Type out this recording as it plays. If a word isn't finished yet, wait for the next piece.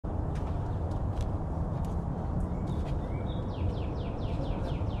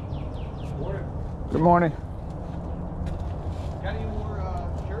Good morning. Got any more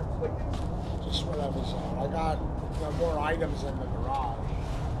shirts like this? Just whatever's on. I got more items in the garage.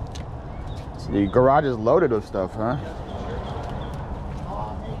 So the garage is loaded with stuff, huh?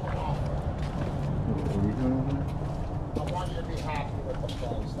 I'll make an offer. I want you to be happy with the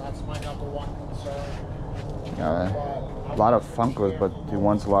price. That's my #1 concern. A lot of Funkos, but he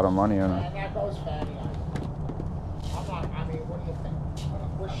wants a lot of money on it. And that goes for any item. I'm not, I mean, what do you think?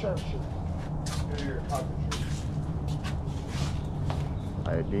 What shirt should Your pocket shirt.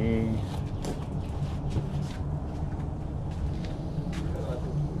 ID.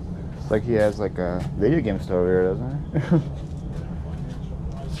 It's like he has like a video game store over here, doesn't he?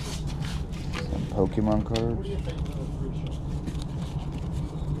 Some Pokemon What do cards. you think for the free shirt?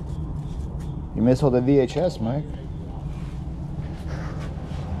 You miss all the VHS, Mike.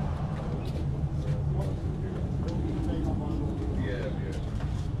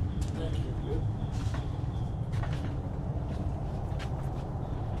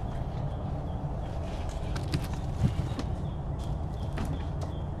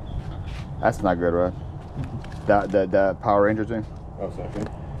 That's not good, right? That Power Ranger thing. Oh, second.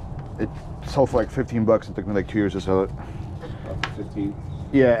 It sold for like $15. It took me like 2 years to sell it. 15.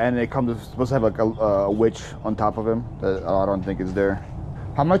 Yeah, and it comes supposed to have like a witch on top of him that I don't think is there.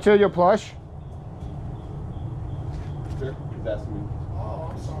 How much are your plush? Sure. He's asking me. Oh,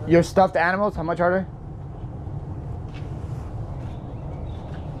 I'm sorry. Your stuffed animals? How much are they?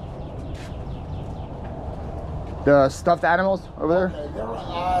 The stuffed animals over there? Okay, there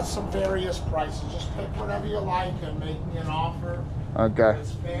are some various prices. Just pick whatever you like and make me an offer. Okay.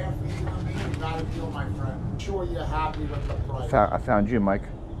 It's fair for you and me. You got a deal, my friend. I'm sure you're happy with the price. I found you, Mike.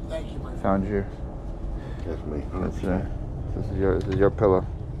 Thank you, my friend. Found you. That's me. This is your pillow.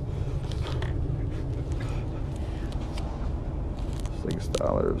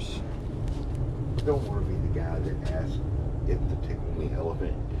 $6. Don't want to be the guy that asks if the tickle me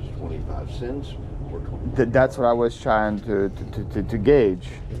elephant is 25 cents or 20. That's what I was trying to gauge.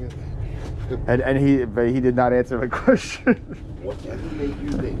 And he did not answer my question. Whatever made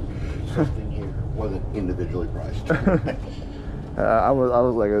you think something here wasn't individually priced? I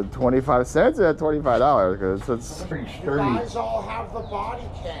was like 25 cents or $25 because it's Pretty You sturdy. guys all have the body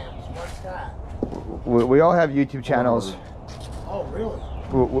cams. What's that? we all have YouTube channels. Oh, really?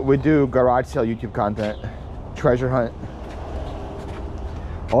 We do garage sale YouTube content, treasure hunt,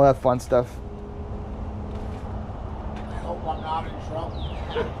 all that fun stuff. I hope I'm not in trouble.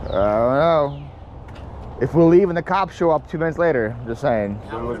 I don't know. If we leave and the cops show up 2 minutes later, just saying.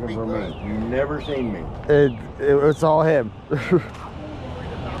 That They're would looking be for good. me. You never seen me. It's all him. I'm worried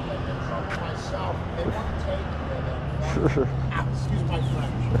about getting in trouble myself. They want to take me. Excuse my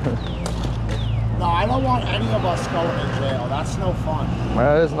French. No, I don't want any of us going to jail. That's no fun.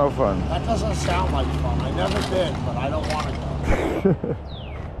 Well, it's no fun. That doesn't sound like fun. I never did, but I don't want to go.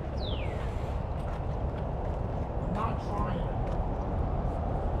 I'm not trying.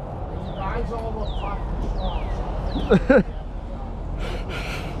 You guys all look tough and strong.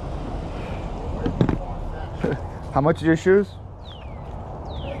 So How much are your shoes?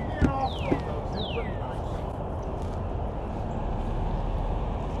 make me an offer on those. They're pretty nice.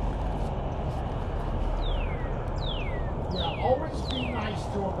 Yeah, always be nice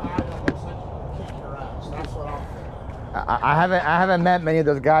to a guy that looks like he can kick your ass. That's what I'm thinking. I haven't met many of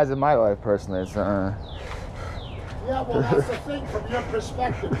those guys in my life personally. So, Yeah, well, that's the thing from your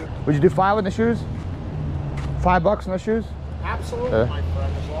perspective. would you do 5 on the shoes? $5 on the shoes? Absolutely, Yeah. my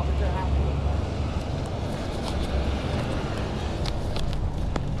friend, as long as you're happy with that.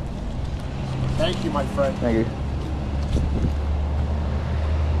 Thank you, my friend. Thank you.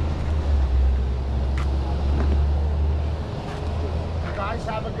 You guys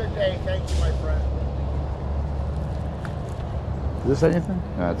have a good day. Thank you, my friend. Is this anything?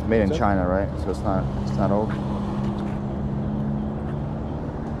 No, it's made in China, right? So it's not old.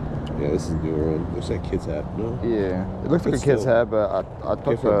 Yeah, this is newer one. Looks like kids hat. No. Yeah, it looks like a But kid's still. hat, but I thought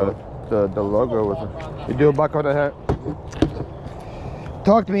Different the logo was. You do a buck on the hat?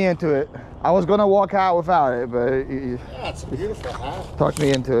 Talked me into it. I was gonna walk out without it, but Yeah, it's a beautiful hat. talked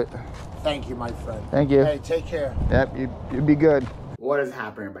me into it. Thank you, my friend. Thank you. Hey, take care. Yep, you'd be good. What is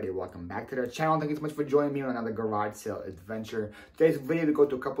happening, everybody? Welcome back to the channel. Thank you so much for joining me on another garage sale adventure. Today's video, we go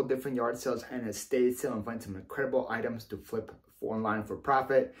to a couple different yard sales and estate sale and find some incredible items to flip for online for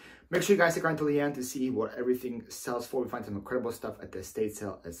profit. Make sure you guys stick around till the end to see what everything sells for. We find some incredible stuff at the estate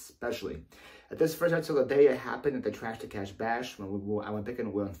sale especially. At this first yard sale of the day, it happened at the Trash to Cash Bash. When I went picking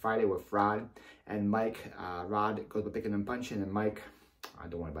on Friday with Rod and Mike. Rod goes by picking and punching, and Mike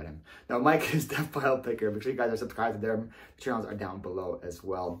Don't worry about him. Now, Mike is Death Pile Picker. Make sure you guys are subscribed to them. The channels are down below as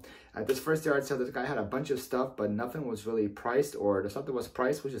well. At this first yard sale, this guy had a bunch of stuff, but nothing was really priced, or the stuff that was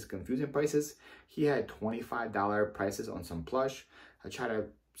priced was just confusing prices. He had $25 prices on some plush. I tried to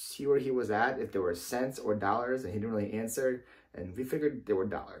see where he was at, if there were cents or dollars, and he didn't really answer. And we figured they were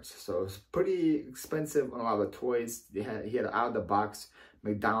dollars. So it was pretty expensive on a lot of the toys. He had out of the box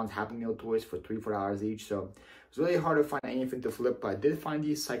McDonald's Happy Meal toys for $3 or $4 each. So it was really hard to find anything to flip, but I did find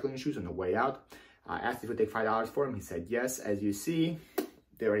these cycling shoes on the way out. I asked if he would take $5 for them. He said yes. As you see,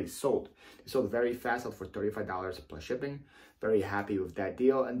 they already sold. They sold very fast, sold for $35 plus shipping. Very happy with that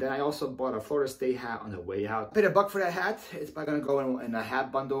deal. And then I also bought a Florida State hat on the way out. Paid $1 for that hat. It's probably gonna go in a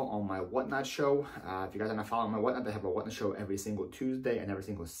hat bundle on my Whatnot show. If you guys are not following my Whatnot, they have a Whatnot show every single Tuesday and every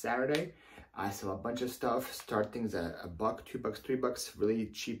single Saturday. I sell a bunch of stuff, start things at $1, $2, $3, really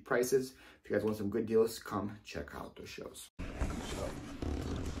cheap prices. If you guys want some good deals, come check out those shows.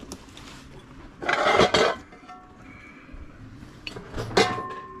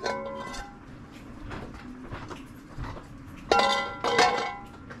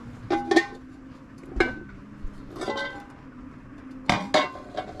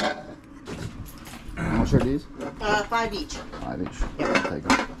 How much are these? 5 each. 5 each. Yeah. Take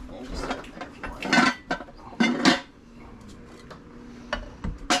them.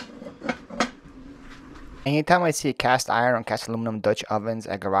 Anytime I see cast iron or cast aluminum Dutch ovens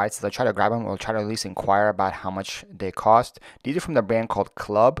at garage sales, I try to grab them or try to at least inquire about how much they cost. These are from the brand called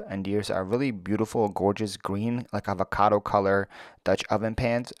Club, and these are really beautiful, gorgeous green, like avocado color Dutch oven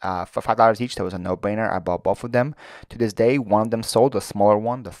pans. For $5 each, that was a no-brainer. I bought both of them. To this day, one of them sold, the smaller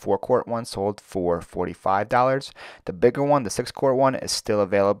one, the 4-quart one, sold for $45. The bigger one, the 6-quart one, is still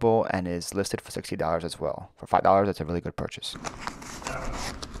available and is listed for $60 as well. For $5, that's a really good purchase.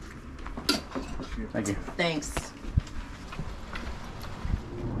 Thank you. Thanks.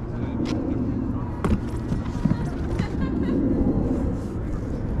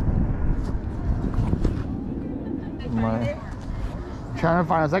 Trying to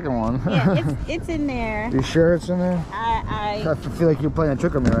find a second one. Yeah, it's in there. You sure it's in there? I feel like you're playing a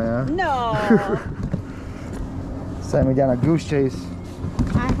trick on me right now. no. Send me down a goose chase.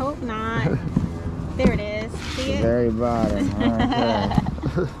 I hope not. There it is. See it? Very bottom.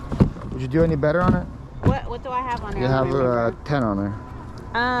 Okay. Would you do any better on it? What do I have on there? You have a 10 on there.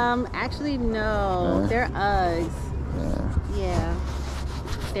 Actually no. Yeah. They're Uggs. Yeah. Yeah.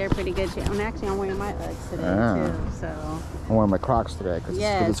 They're pretty good. I'm wearing my Uggs today too. So. I'm wearing my Crocs today because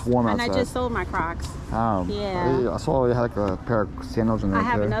it's warm outside. And I just sold my Crocs. Yeah. I saw you had like a pair of sandals in there. I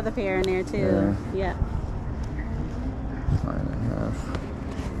have another pair in there too. Yeah.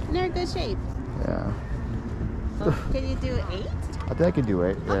 9.5. And they're in good shape. Yeah. So can you do 8? I think I could do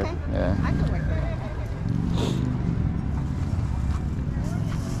 8. Yeah. Okay. Yeah. I can work with it.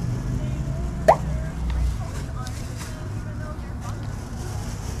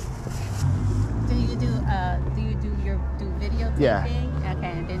 Do video taping? Yeah.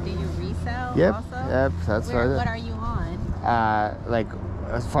 Okay, and then do you resell Yep. also? Yep. That's What are you on? like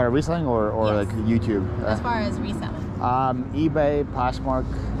as far as reselling or Yes. like YouTube. As far as reselling. eBay, Poshmark,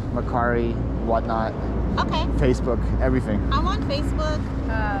 Mercari, Whatnot, Okay. Facebook, everything. I'm on Facebook,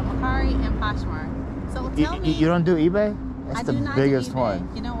 Mercari, and Poshmark. So tell me. You don't do eBay? That's I the do not biggest do eBay. one.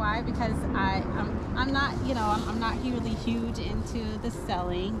 You know why? Because I'm not, I'm not really huge into the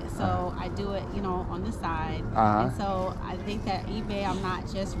selling, so I do it, on the side. And so I think that eBay, I'm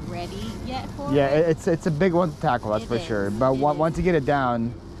not just ready yet for Yeah, it. it's a big one to tackle, that's for sure. But once you get it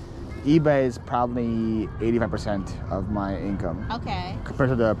down, eBay is probably 85% of my income. Okay. Compared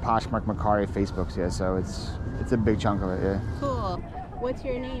to the Poshmark, Mercari, Facebooks, yeah. So it's a big chunk of it, yeah. Cool. What's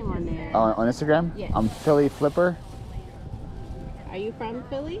your name on there? On Instagram? Yes. I'm Phlipper. Are you from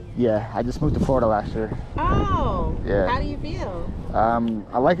Philly? Yeah, I just moved to Florida last year. Oh. Yeah. How do you feel?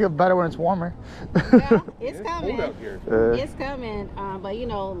 I like it better when it's warmer. Yeah, it's coming. Cold out here. It's coming. But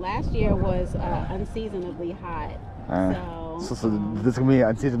last year was unseasonably hot. So this is gonna be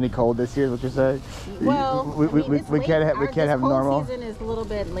unseasonably cold this year, is what you're saying? Well, we can't have normal. Cold season is a little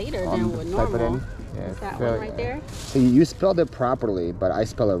bit later than what normal. Yeah, Is that one right there? So you spelled it properly, but I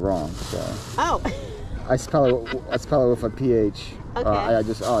spell it wrong. So Oh. I spell it with a PH. Okay.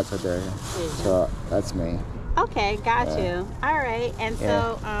 it's right there. So that's me. Okay, got you. All right, and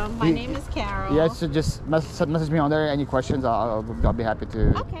so my name is Carol. Yeah, so just message me on there. Any questions, I'll be happy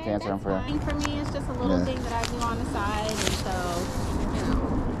to answer them for you. For me, it's just a little thing that I do on the side, and so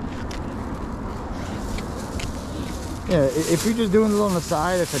Yeah, if you're just doing a little on the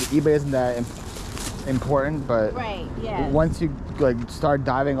side, I said eBay isn't that important, but right, yeah. once you start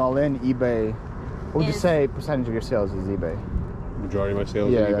diving all in, eBay, what would you say percentage of your sales is eBay? Majority of my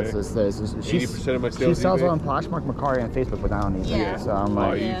sales. Yeah, on that's eBay. this. 80% of my She sales. sells eBay. on Poshmark, Macari, and Facebook, but not on eBay. Yeah. So I'm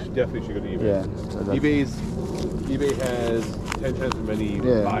like, You definitely should go to eBay. yeah. So eBay has 10 times as many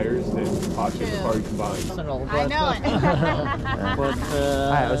buyers than Poshmark Macari combined. I know it.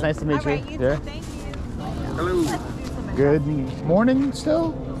 All right, it was nice to meet All right, you. you Yeah. too. Thank you. Hello. Good morning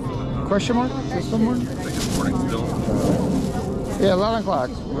still? Question mark? Is it still morning? Morning still. Yeah, 11 o'clock.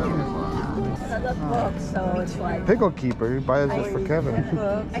 I love books, so it's like Pickle keeper. You buy this for Kevin.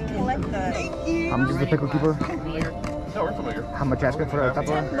 books. I collect the. How much is the pickle keeper? No, we're familiar. How much asking for the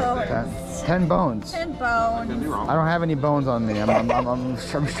Tupperware? 10 bones. 10 bones. I don't have any bones on me. I'm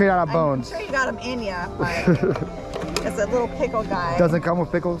straight out of bones. I'm sure you got them in ya, but it's a little pickle guy. Doesn't come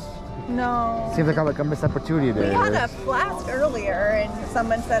with pickles? No. Seems like I'm like a missed opportunity there. We had a flask earlier, and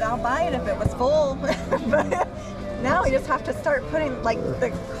someone said I'll buy it if it was full. But now we just have to start putting like the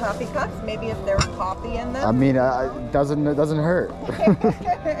coffee cups. Maybe if there's coffee in them. I mean, it doesn't hurt.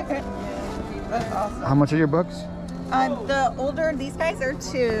 That's awesome. How much are your books? The older, these guys are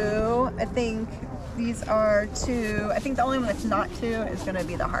 2. I think these are 2. I think the only one that's not 2 is going to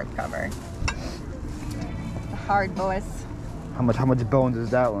be the hardcover. The hard boys. How much bones is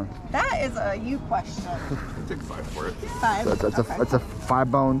that one? That is a you question. I'll take 5 for it. 5. So it's a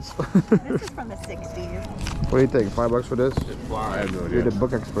 5 bones. This is from the 60s. What do you think? $5 for this? I have no idea. You're the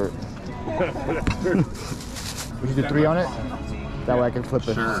book expert. We should do 3 on it. That way I can flip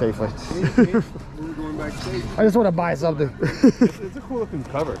it safely. We're going backstage. I just want to buy something. It's a cool looking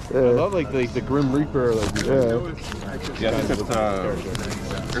cover. I love like the Grim Reaper. Like, Yeah. I think it's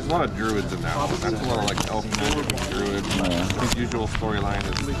there's a lot of druids in that one. That's a lot of like elf magic and druids. His usual storyline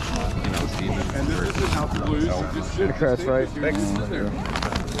is, demons versus elves. That's right. Thanks.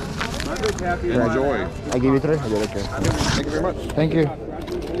 Enjoy. I gave you 3? I did, okay. Thank you very much. Thank you.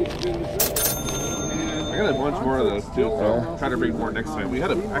 I got a bunch more of those too, so I'll try to bring more next time. We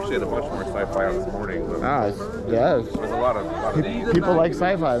actually had a bunch more sci-fi out this morning. So Yes. there's a lot of People like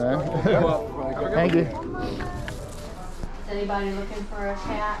sci-fi, man. Thank you. Is anybody looking for a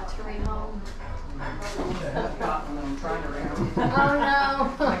cat to rehome? Oh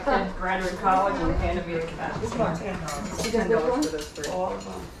no! My kid graduated college and had to be a cat. It's about $10. $10 for those 3. All of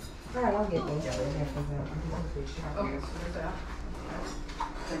them. All right, I'll get those. Okay, so there's that.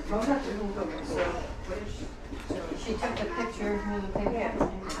 She took the picture in the paper. Yeah.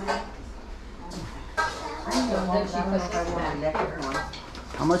 Then she put it back.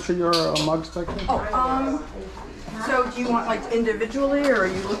 How much are your mugs back there? So do you want like individually, or are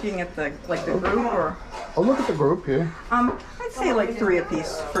you looking at the group, or? Oh, look at the group here. I'd say like 3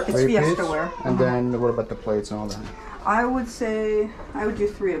 apiece. It's Fiesta wear. And then what about the plates and all that? I would say I would do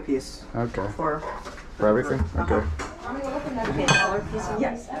 3 apiece. Okay. For everything? Okay.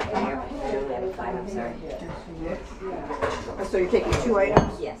 yes. I'm sorry. So you're taking 2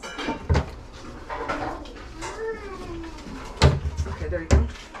 items? Yes. Okay, there you go.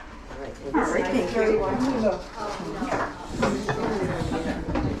 All right, thank you.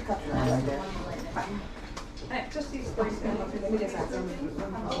 Just these 3.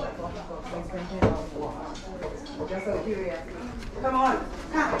 Come on.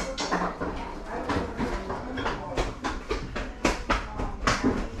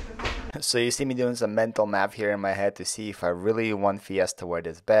 So you see me doing some mental math here in my head to see if I really want Fiesta wear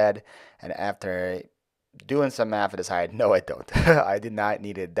this bad. And after doing some math, I decided, no, I don't. I did not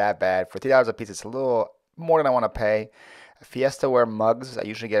need it that bad. For $3 a piece, it's a little more than I want to pay. Fiesta wear mugs, I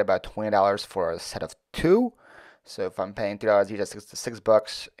usually get about $20 for a set of 2. So if I'm paying $3 each, that's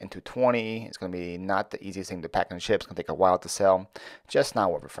 $6 into 20. It's going to be not the easiest thing to pack and ship. It's going to take a while to sell. Just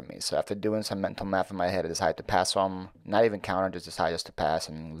not worth it for me. So after doing some mental math in my head, I decided to pass on. Not even counter, just decided to pass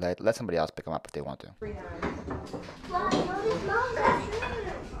and let somebody else pick them up if they want to.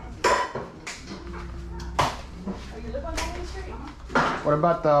 What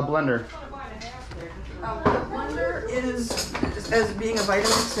about the blender? The blender is, as being a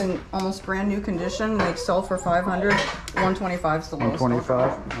Vitamix in almost brand new condition, they sell for $500. $125 is the lowest.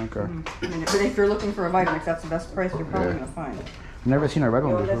 $125? Okay. But if you're looking for a Vitamix, that's the best price you're probably going to find. Never seen a red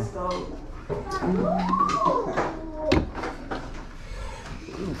one before.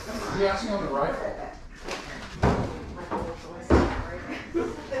 You asking on the right?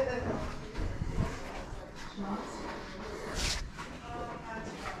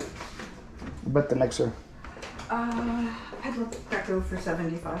 But the mixer. I'd look that go for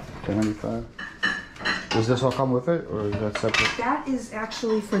 $75. $75. Does this all come with it, or is that separate? That is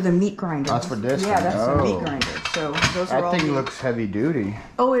actually for the meat grinder. That's for this Yeah, one? that's the meat Oh. grinder. So those are all. That thing looks heavy duty.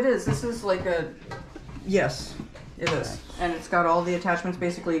 Oh, it is. This is like a. Yes, it is, and it's got all the attachments.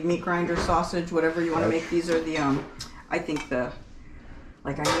 Basically, meat grinder, sausage, whatever you want to make. These are the I think the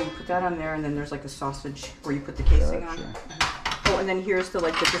Like I know you put that on there, and then there's like the sausage where you put the casing on. Oh, and then here's the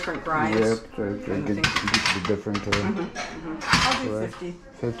like the different grinds. Yep, the different. I'll do 50.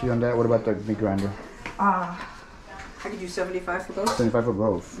 50 on that. What about the meat grinder? I could do 75 for both. 75 for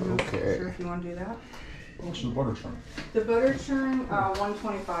both. Okay. Sure, if you want to do that. What's the butter churn? The butter churn,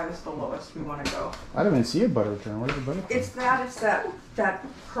 125 is the lowest we want to go. I didn't even see a butter churn. What is a butter churn? It's that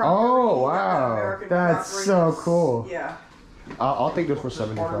crockery. Oh wow, American that's crockery. so cool. Yeah. I'll take those for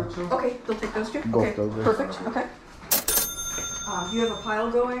 75. Okay, they'll take those two. Both Okay, those, yeah. perfect. Okay. Do you have a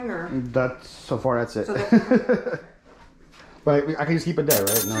pile going or? That's so far. That's it. So that, But I can just keep it there,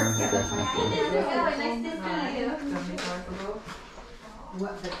 right? No. Yeah. Okay. Nice to see you.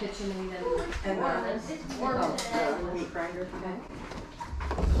 What, the kitchen and the meat grinder.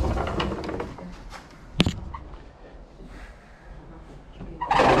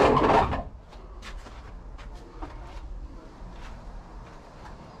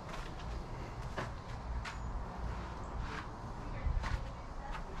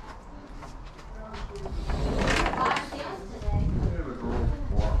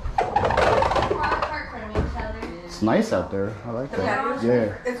 It's nice out there. I like that.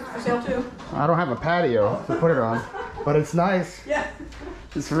 Yeah. It's for sale too. I don't have a patio to put it on, but it's nice. Yeah.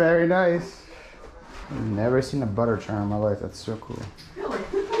 It's very nice. I've never seen a butter churn in my life. That's so cool. Really?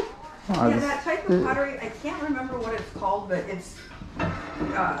 Oh, Yeah, that type of pottery, I can't remember what it's called, but it's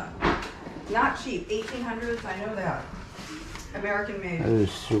not cheap. 1800s, I know that. American made. That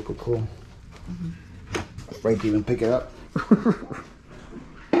is super cool. Right to even pick it up.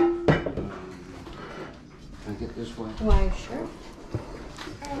 Can I get this way? Why, sure.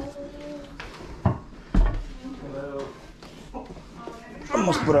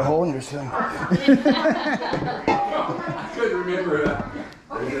 Almost put a hole in your thing. I couldn't remember that.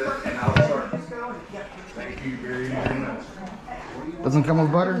 Thank you very much. Doesn't come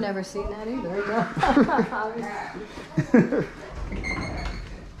with butter? I've never seen that either.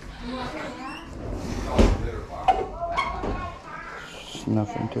 Just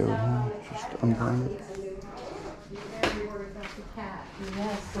nothing to it, huh? Just unbranded.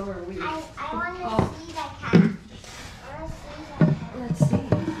 Yes, so are we. I want to see the cat. Let's see.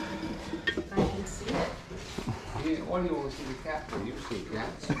 If I can see it. Why do you want to see the cat for? You see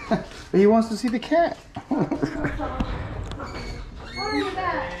cats. He wants to see the cat.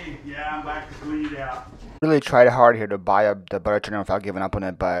 Yeah, I'm back to bleed out. Really tried hard here to buy up the butter churner without giving up on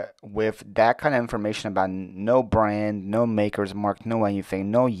it, but with that kind of information about no brand, no maker's mark, no anything,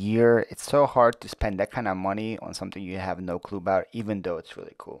 no year, it's so hard to spend that kind of money on something you have no clue about, even though it's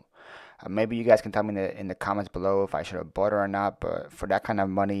really cool. Maybe you guys can tell me in the comments below if I should have bought it or not, but for that kind of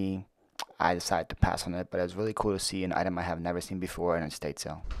money, I decided to pass on it. But it's really cool to see an item I have never seen before in a estate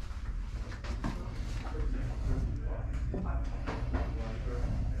sale.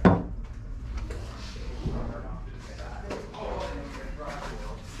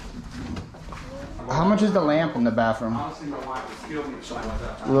 How much is the lamp in the bathroom? Honestly, my wife would kill me if something like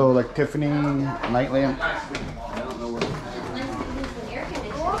that. A little like Tiffany night lamp. I don't know where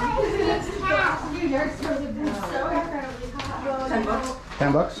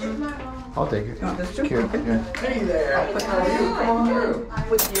 $10? I'll take it. This Cute. Yeah. Hey there. I'll put her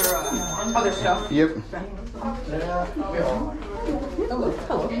with your other stuff. Yep. Hello.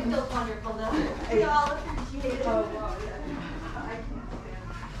 Hello.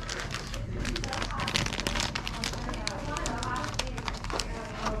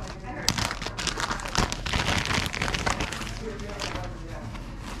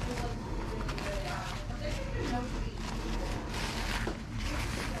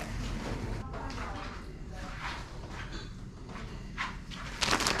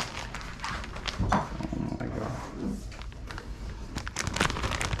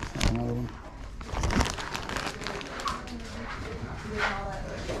 Another one.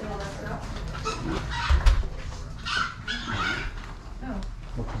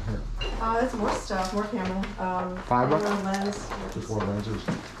 That's more stuff, more camera. $5? Camera lens. the 4 lenses.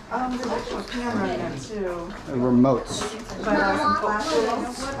 There's actually a camera in there too. Remotes. But some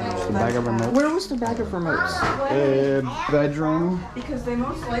flashes. The bag of remotes. Where was the bag of remotes? Bedroom. Because they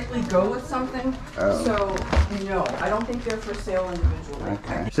most likely go with something. Oh. So, no, I don't think they're for sale individually.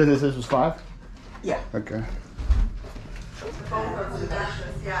 Okay. So this was 5? Yeah. Okay.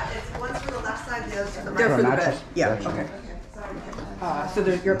 Yeah, it's one's for the left side, the other's for the They're right. for the bed. mattress? Yeah, Gotcha. okay. So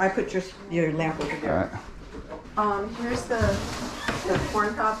there's I put your lamp over there. Alright. Here's the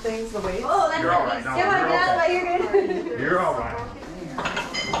corn cob things, the weights. Oh, that's You're all right. No, you're okay. You're all right.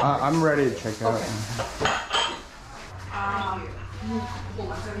 I'm ready to check out.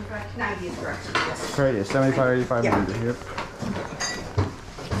 90 is correct. Yes. Great, yeah, 75, 85, Yeah. 100. Yep.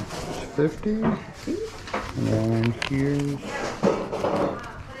 50. And then here's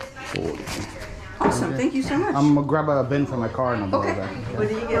 40. Awesome, thank you so much. I'm gonna grab a bin from my car and I'll be right back. What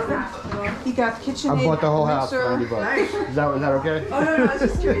do you get? You got KitchenAid. I bought the whole house for mixer. $90. Nice. Is that okay? Oh no, I was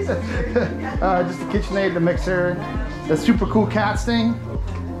just curious. Just the KitchenAid, the mixer, the super cool cats thing,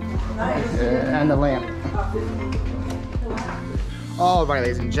 and the lamp. All right,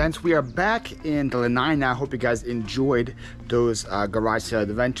 ladies and gents, we are back in the Lanai now. Hope you guys enjoyed those garage sale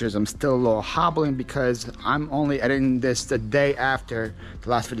adventures. I'm still a little hobbling because I'm only editing this the day after the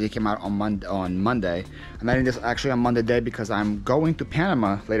last video came out on Monday. I'm editing this actually on Monday day because I'm going to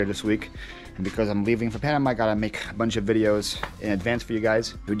Panama later this week. And because I'm leaving for Panama, I gotta make a bunch of videos in advance for you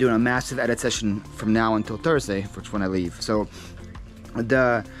guys. We're doing a massive edit session from now until Thursday, which is when I leave. So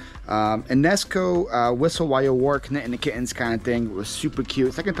the Enesco whistle while you work, knitting the kittens kind of thing was super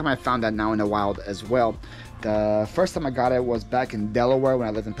cute. Second time I found that now in the wild as well. The first time I got it was back in Delaware when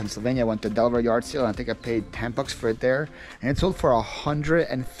I lived in Pennsylvania. I went to Delaware yard sale and I think I paid 10 bucks for it there, and it sold for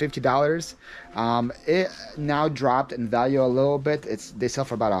 $150. It now dropped in value a little bit. They sell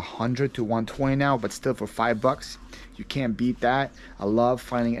for about 100 to 120 now, but still for $5. You can't beat that. I love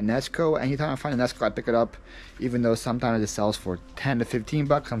finding Enesco. Anytime I find Enesco, I pick it up, even though sometimes it sells for 10 to 15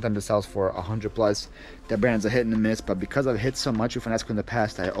 bucks. Sometimes it sells for 100 plus. That brand's a hit and a miss, but because I've hit so much with Enesco in the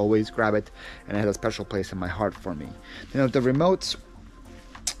past, I always grab it, and it has a special place in my heart for me. You know, the remotes,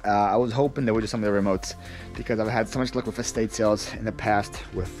 I was hoping they were just some of the remotes because I've had so much luck with estate sales in the past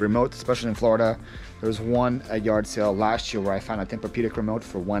with remotes, especially in Florida. There was one at yard sale last year where I found a Tempur-Pedic remote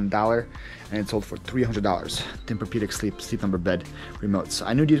for $1 and it sold for $300. Tempur-Pedic sleep number bed remotes.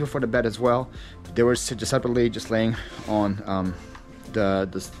 I knew these were for the bed as well. They were just separately just laying on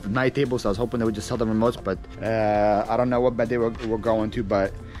the night table, so I was hoping they would just sell the remotes, but I don't know what bed they were going to,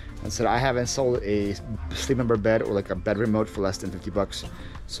 but I said I haven't sold a sleep number bed or like a bed remote for less than 50 bucks.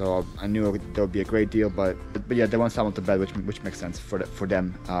 So I knew that would be a great deal, but yeah, they want to sell with the bed, which makes sense for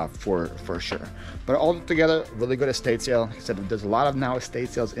them for sure. But all together, really good estate sale. Like I said, there's a lot of now estate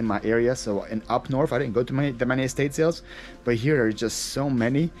sales in my area. So in up north, I didn't go to many estate sales, but here there's just so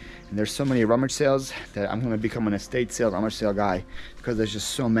many, and there's so many rummage sales that I'm going to become an estate sale rummage sale guy because there's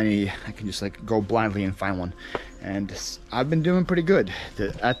just so many. I can just like go blindly and find one. And I've been doing pretty good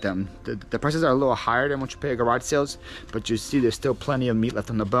at them. The prices are a little higher than what you pay at garage sales, but you see there's still plenty of meat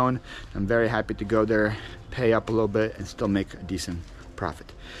left on the bone. I'm very happy to go there, pay up a little bit, and still make a decent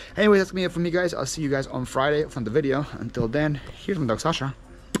profit. Anyway, that's gonna be it from me, guys. I'll see you guys on Friday from the video. Until then, here's my dog Sasha.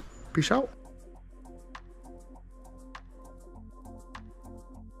 Peace out.